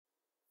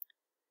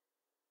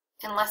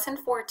In lesson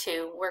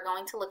 4.2, we're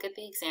going to look at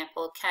the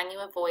example, can you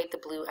avoid the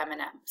blue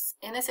M&Ms?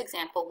 In this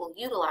example, we'll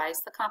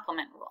utilize the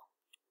complement rule.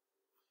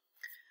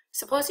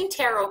 Suppose you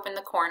tear open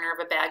the corner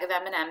of a bag of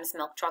M&Ms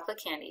milk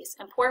chocolate candies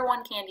and pour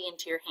one candy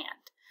into your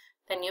hand.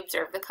 Then you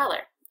observe the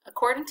color.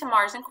 According to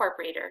Mars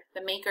Incorporated,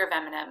 the maker of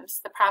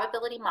M&Ms, the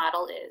probability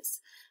model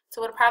is. So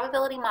what a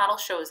probability model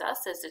shows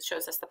us is it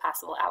shows us the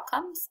possible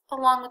outcomes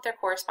along with their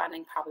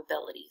corresponding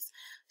probabilities.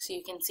 So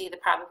you can see the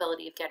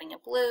probability of getting a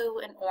blue,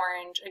 an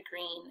orange, a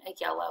green, a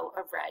yellow,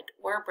 a red,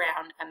 or a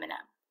brown M&M.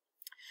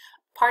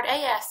 Part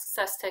A asks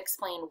us to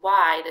explain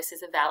why this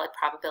is a valid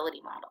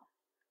probability model.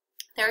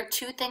 There are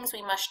two things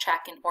we must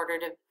check in order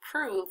to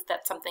prove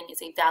that something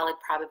is a valid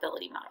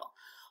probability model.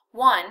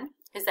 One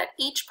is that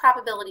each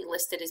probability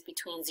listed is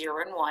between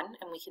 0 and 1,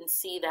 and we can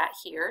see that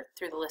here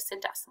through the listed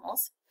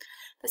decimals.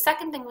 The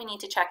second thing we need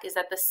to check is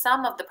that the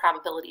sum of the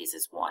probabilities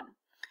is 1.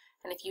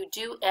 And if you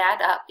do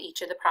add up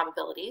each of the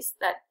probabilities,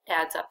 that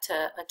adds up to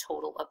a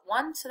total of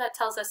 1, so that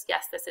tells us,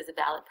 yes, this is a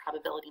valid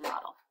probability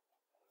model.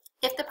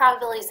 If the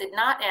probabilities did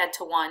not add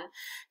to 1,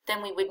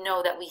 then we would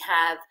know that we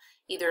have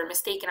either a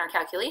mistake in our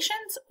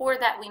calculations or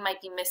that we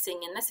might be missing,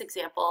 in this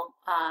example,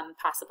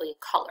 possibly a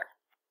color.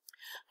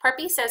 Part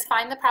B says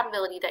find the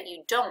probability that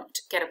you don't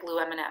get a blue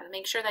M&M.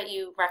 Make sure that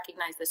you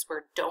recognize this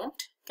word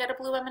don't get a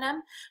blue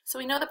M&M. So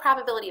we know the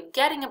probability of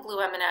getting a blue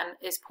M&M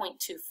is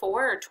 0.24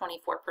 or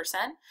 24%.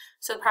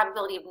 So the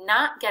probability of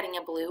not getting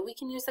a blue, we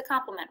can use the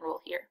complement rule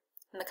here.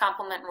 And the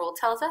complement rule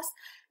tells us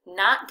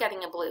not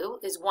getting a blue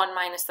is 1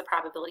 minus the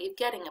probability of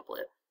getting a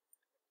blue.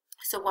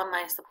 So 1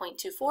 minus the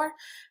 0.24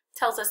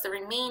 tells us the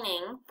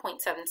remaining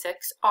 0.76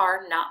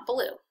 are not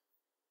blue.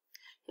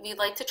 If you'd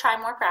like to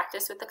try more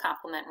practice with the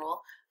complement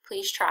rule,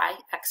 please try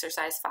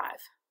exercise 5.